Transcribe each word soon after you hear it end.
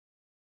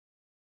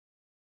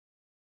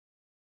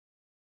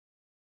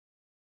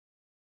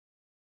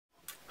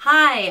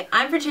Hi,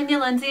 I'm Virginia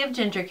Lindsay of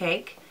Ginger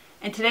Cake,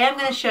 and today I'm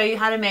going to show you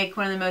how to make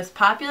one of the most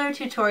popular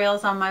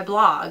tutorials on my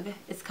blog.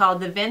 It's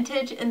called the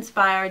Vintage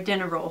Inspired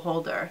Dinner Roll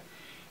Holder,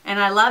 and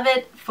I love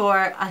it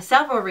for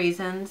several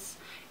reasons.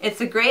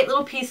 It's a great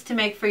little piece to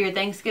make for your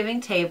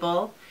Thanksgiving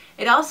table.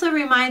 It also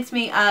reminds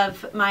me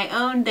of my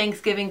own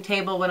Thanksgiving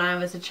table when I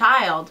was a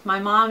child. My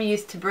mom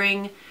used to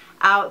bring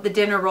out the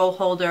dinner roll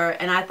holder,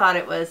 and I thought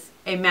it was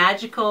a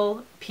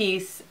magical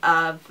piece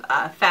of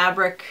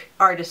fabric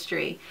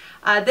artistry.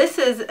 This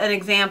is an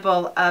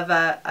example of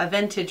a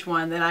vintage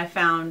one that I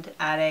found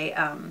at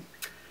an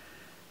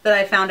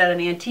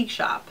antique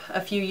shop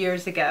a few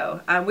years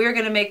ago. We're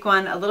going to make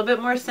one a little bit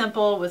more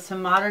simple with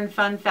some modern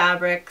fun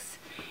fabrics,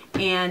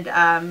 and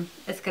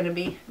it's going to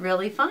be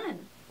really fun.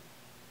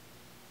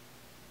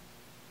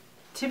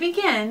 To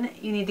begin,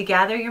 you need to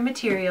gather your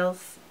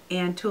materials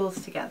and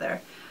tools together.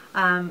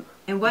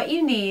 And what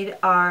you need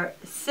are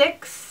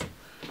 6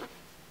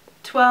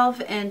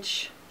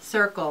 12-inch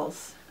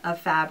circles of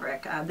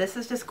fabric. This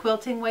is just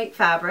quilting weight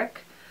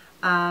fabric.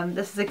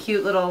 This is a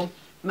cute little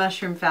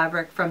mushroom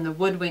fabric from the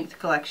Woodwinked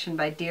collection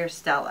by Dear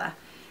Stella.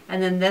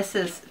 And then this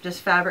is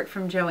just fabric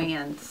from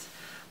Joann's.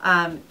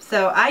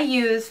 So I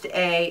used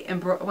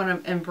an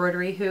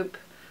embroidery hoop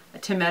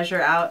to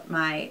measure out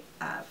my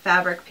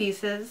fabric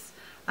pieces.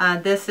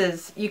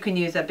 You can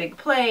use a big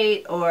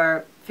plate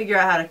or figure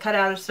out how to cut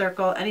out a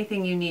circle,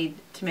 anything you need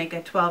to make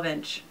a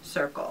 12-inch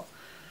circle.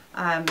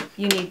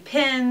 You need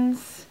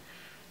pins,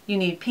 you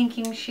need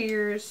pinking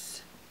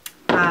shears.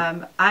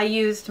 I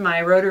used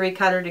my rotary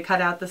cutter to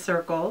cut out the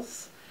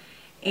circles,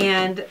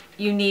 and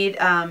you need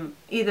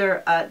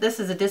this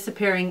is a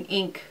disappearing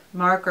ink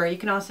marker. You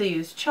can also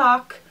use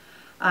chalk.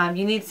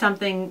 You need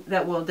something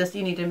that will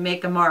you need to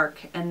make a mark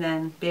and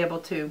then be able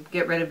to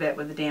get rid of it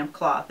with a damp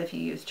cloth if you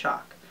use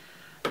chalk.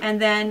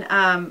 And then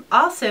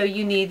also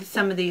you need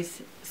some of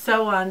these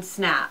sew-on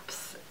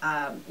snaps.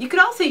 You could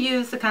also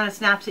use the kind of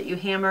snaps that you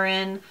hammer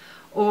in,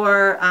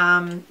 or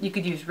you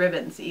could use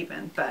ribbons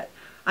even, but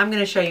I'm going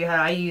to show you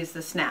how I use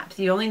the snaps.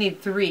 You only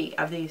need 3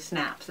 of these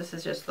snaps. This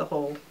is just the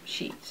whole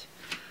sheet.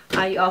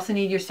 You also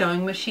need your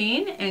sewing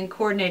machine and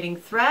coordinating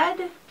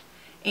thread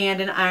and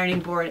an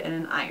ironing board and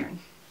an iron.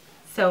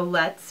 So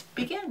let's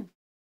begin.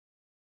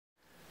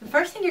 The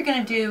first thing you're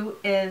going to do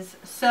is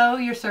sew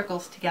your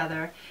circles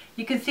together.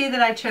 You can see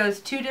that I chose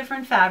 2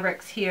 different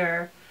fabrics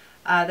here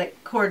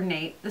that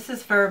coordinate. This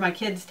is for my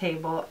kids'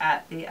 table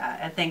at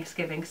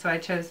Thanksgiving, so I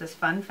chose this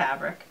fun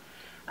fabric.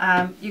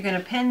 You're going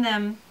to pin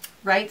them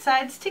right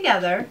sides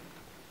together,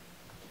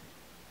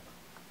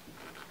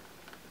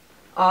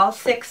 all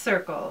 6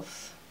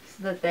 circles,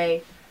 so that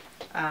they,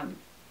 and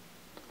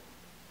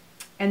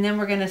then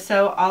we're going to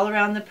sew all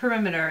around the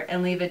perimeter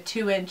and leave a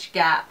 2-inch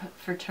gap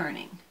for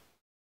turning.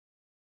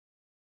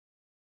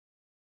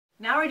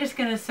 Now we're just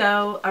going to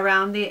sew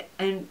around the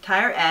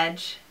entire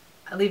edge,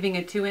 leaving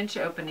a 2-inch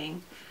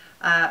opening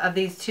of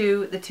the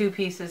 2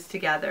 pieces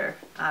together,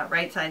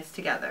 right sides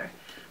together.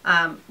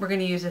 We're going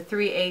to use a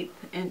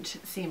 3/8-inch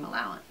seam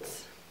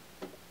allowance.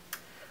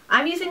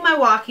 I'm using my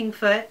walking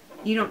foot.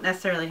 You don't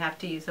necessarily have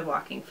to use a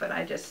walking foot.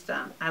 I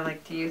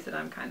like to use it.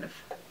 I'm kind of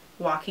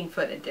walking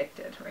foot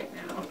addicted right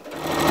now.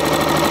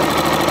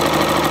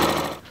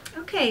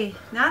 Okay,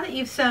 now that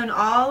you've sewn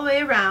all the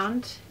way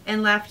around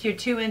and left your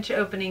 2-inch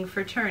opening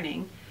for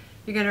turning,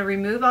 you're going to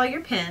remove all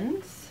your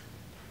pins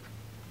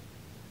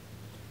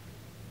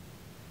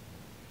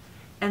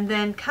and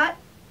then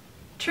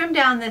trim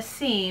down this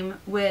seam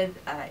with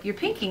your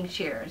pinking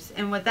shears.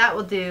 And what that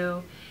will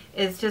do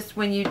is, just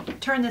when you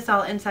turn this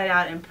all inside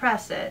out and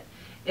press it,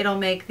 it'll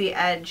make the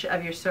edge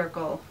of your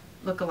circle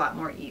look a lot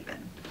more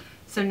even.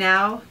 So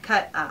now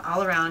cut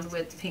all around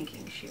with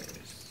pinking shears.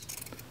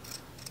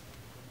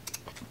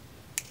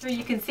 So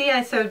you can see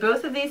I sewed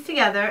both of these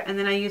together, and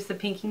then I used the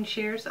pinking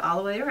shears all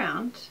the way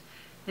around.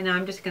 And now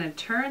I'm just going to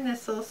turn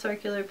this little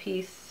circular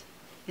piece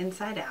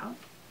inside out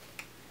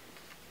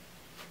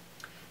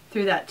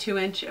through that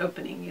 2-inch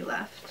opening you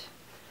left,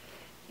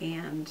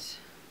 and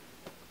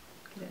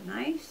get it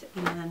nice,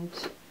 and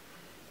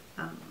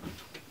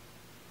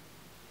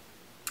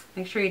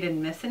make sure you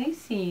didn't miss any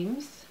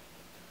seams.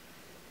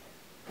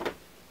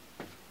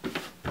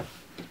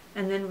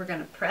 And then we're going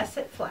to press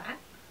it flat.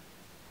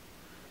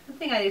 The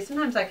thing I do,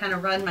 sometimes I kind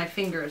of run my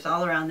fingers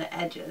all around the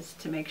edges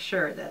to make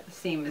sure that the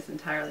seam is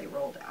entirely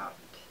rolled out.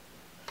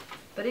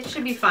 But it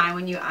should be fine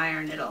when you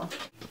iron it'll.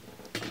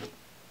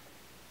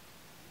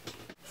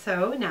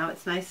 So now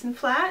it's nice and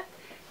flat,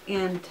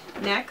 and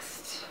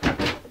next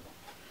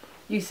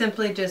you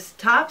simply just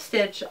top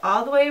stitch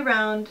all the way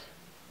around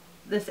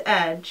this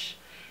edge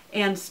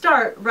and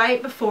start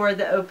right before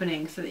the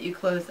opening so that you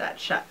close that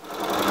shut.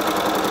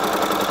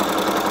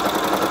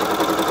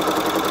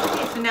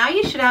 Okay, so now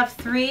you should have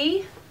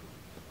three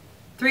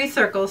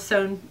circles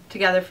sewn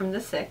together from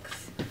the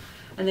 6,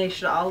 and they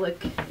should all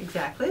look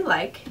exactly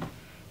alike.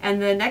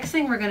 And the next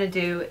thing we're going to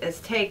do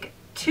is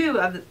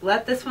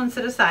let this one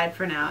sit aside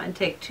for now, and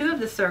take 2 of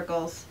the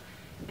circles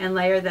and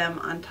layer them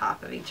on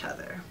top of each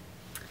other.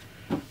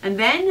 And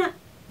then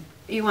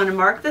you want to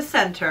mark the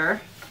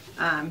center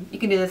You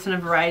can do this in a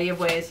variety of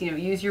ways. You know,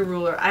 use your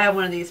ruler. I have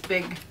one of these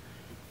big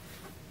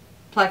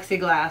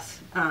plexiglass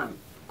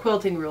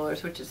quilting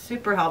rulers, which is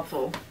super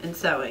helpful in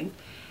sewing.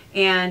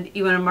 And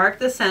you want to mark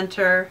the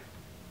center,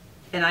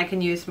 and I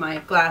can use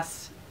my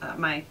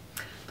my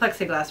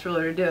plexiglass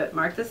ruler to do it.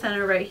 Mark the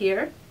center right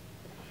here.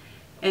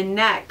 And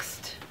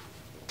next,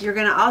 you're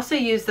going to also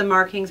use the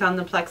markings on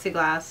the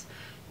plexiglass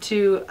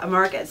to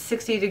mark at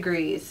 60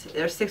 degrees.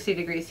 There's 60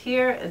 degrees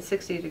here and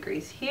 60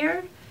 degrees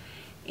here.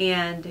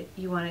 And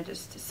you want to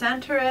just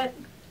center it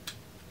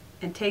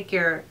and take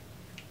your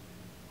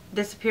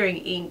disappearing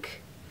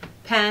ink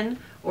pen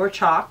or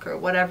chalk or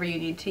whatever you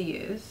need to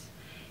use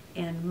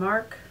and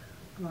mark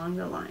along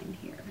the line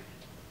here.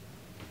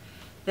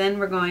 Then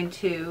we're going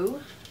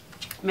to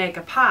make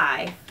a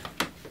pie,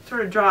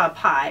 sort of draw a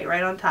pie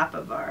right on top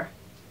of our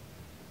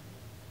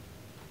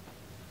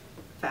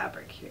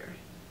fabric here.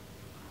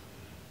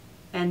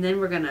 And then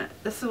we're gonna,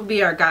 this will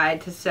be our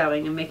guide to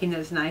sewing and making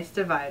those nice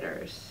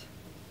dividers.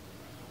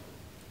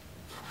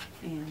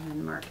 And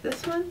then mark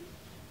this one.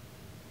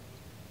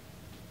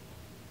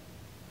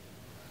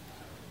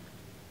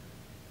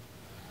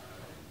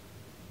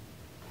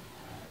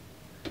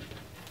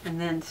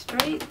 And then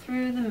straight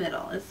through the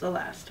middle is the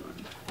last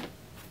one.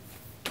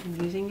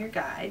 And using your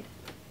guide.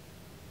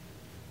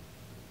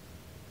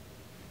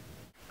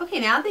 Okay,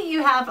 now that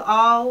you have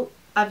all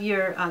of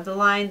your the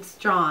lines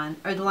drawn,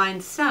 or the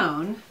lines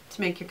sewn,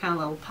 to make your kind of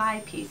little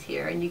pie piece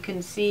here, and you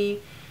can see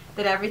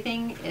that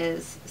everything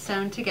is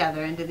sewn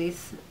together into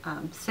these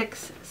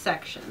 6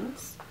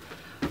 sections.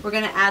 We're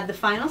going to add the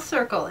final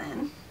circle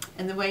in,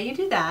 and the way you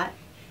do that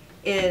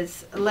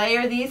is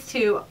layer these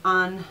 2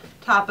 on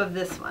top of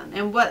this one.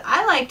 And what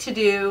I like to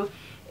do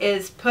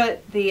is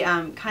put the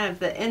kind of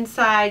the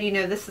inside, you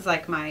know, this is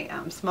like my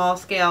small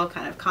scale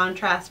kind of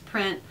contrast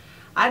print.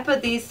 I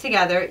put these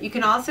together. You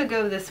can also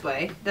go this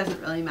way, doesn't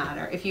really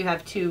matter if you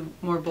have 2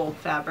 more bold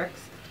fabrics.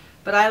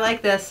 But I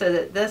like this so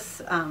that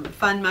this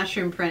fun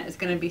mushroom print is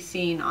going to be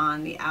seen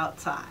on the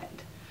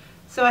outside.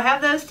 So I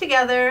have those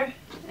together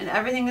and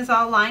everything is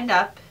all lined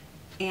up,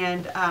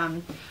 and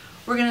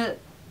we're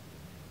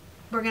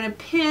gonna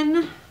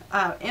pin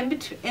in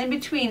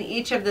between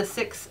each of the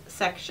 6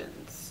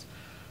 sections.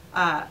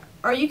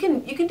 Or you can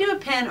do a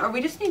pin, or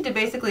we just need to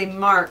basically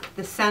mark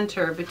the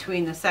center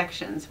between the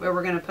sections where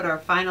we're going to put our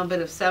final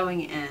bit of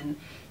sewing in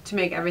to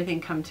make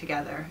everything come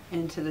together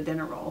into the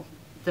dinner roll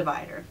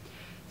divider.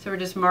 So we're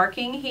just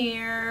marking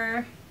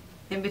here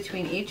in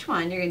between each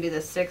one. You're going to do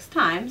this 6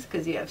 times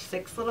because you have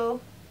 6 little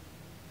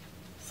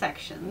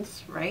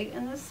sections right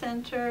in the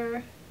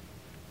center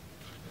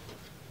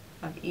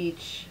of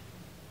each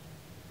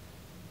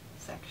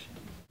section.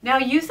 Now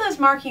use those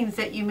markings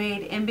that you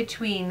made in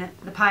between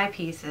the pie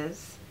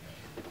pieces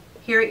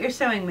here at your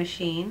sewing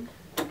machine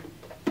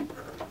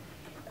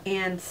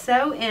and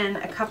sew in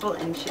a couple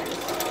inches.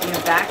 You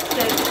know, back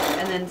stitch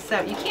and then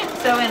sew. You can't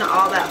sew in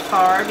all that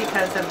far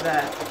because of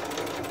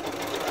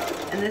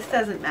and this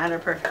doesn't matter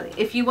perfectly.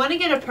 If you want to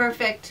get a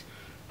perfect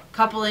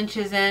couple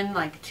inches in,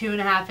 like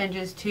 2.5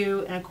 inches,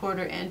 2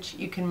 1/4 inch,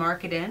 you can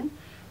mark it in.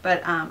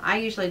 But I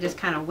usually just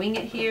kind of wing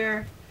it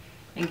here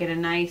and get a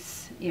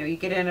nice, you know, you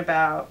get in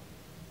about,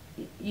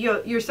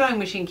 your sewing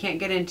machine can't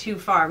get in too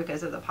far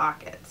because of the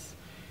pockets.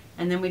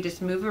 And then we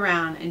just move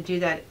around and do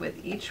that with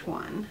each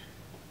one.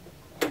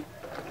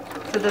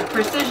 So the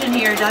precision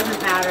here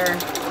doesn't matter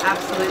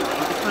absolutely.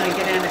 You just want to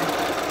get in and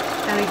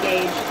kind of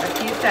gauge a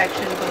few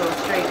sections, a little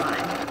straight line.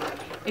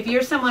 If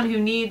you're someone who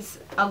needs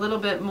a little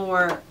bit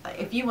more,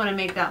 if you want to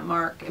make that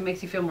mark, it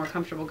makes you feel more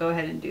comfortable, go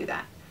ahead and do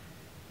that.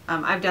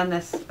 I've done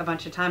this a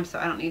bunch of times, so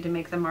I don't need to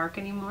make the mark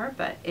anymore,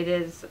 but it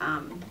is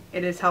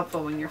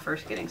helpful when you're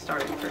first getting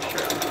started for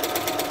sure.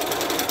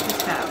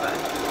 Just have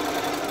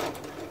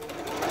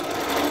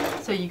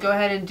so you go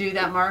ahead and do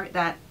that mark,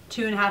 that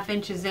 2.5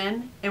 inches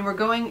in, and we're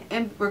going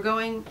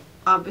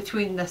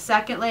between the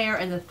second layer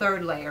and the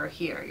third layer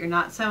here. You're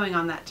not sewing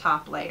on that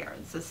top layer.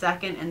 It's the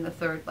second and the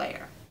third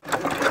layer.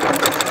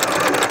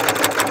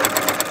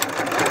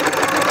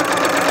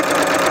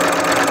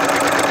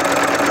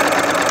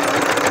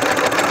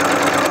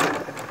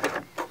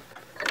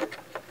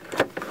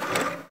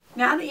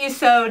 Now that you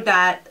sewed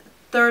that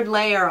third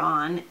layer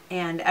on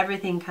and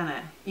everything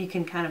you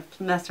can kind of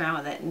mess around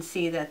with it and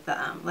see that the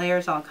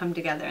layers all come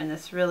together in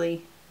this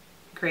really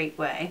great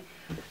way.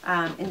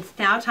 It's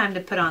now time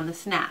to put on the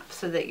snap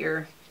so that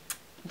your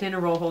dinner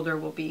roll holder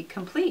will be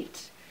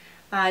complete.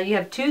 You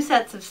have 2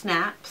 sets of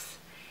snaps,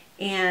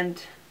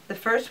 and the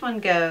first one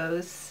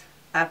goes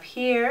up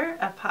here,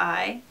 up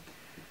high,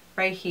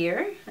 right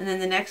here, and then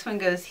the next one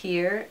goes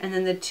here, and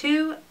then the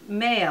 2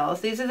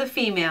 males, these are the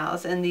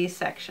females in these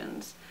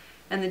sections,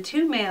 and the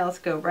 2 males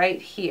go right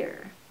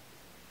here.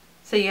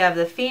 So you have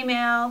the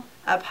female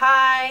up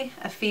high,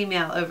 a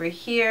female over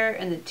here,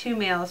 and the 2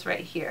 males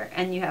right here.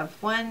 And you have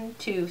 1,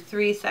 2,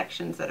 3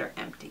 sections that are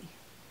empty.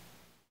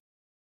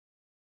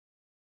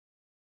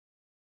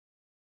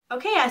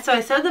 Okay, so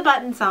I sewed the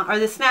buttons on, or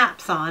the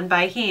snaps on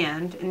by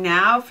hand. And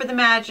now for the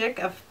magic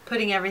of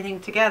putting everything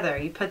together.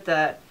 You put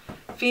the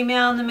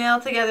female and the male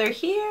together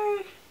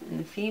here, and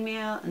the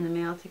female and the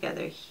male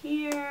together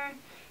here.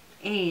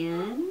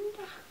 And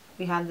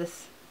we have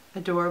this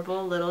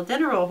adorable little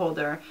dinner roll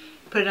holder.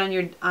 Put it on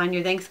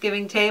your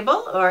Thanksgiving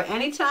table or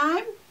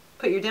anytime.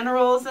 Put your dinner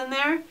rolls in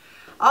there.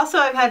 Also,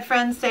 I've had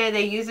friends say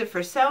they use it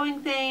for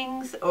sewing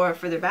things or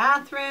for their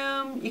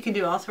bathroom. You can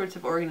do all sorts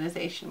of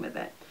organization with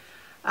it.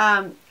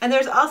 And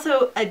there's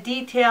also a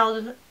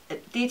detailed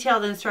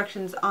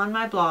instructions on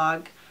my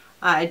blog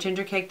at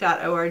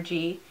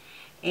gingercake.org,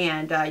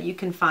 and you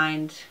can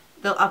find,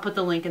 I'll put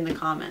the link in the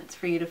comments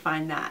for you to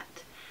find that.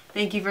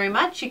 Thank you very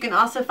much. You can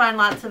also find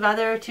lots of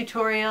other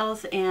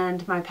tutorials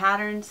and my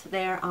patterns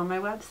there on my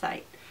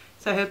website.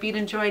 So I hope you'd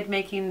enjoyed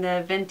making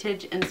the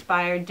vintage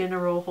inspired dinner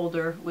roll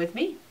holder with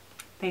me.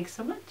 Thanks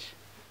so much.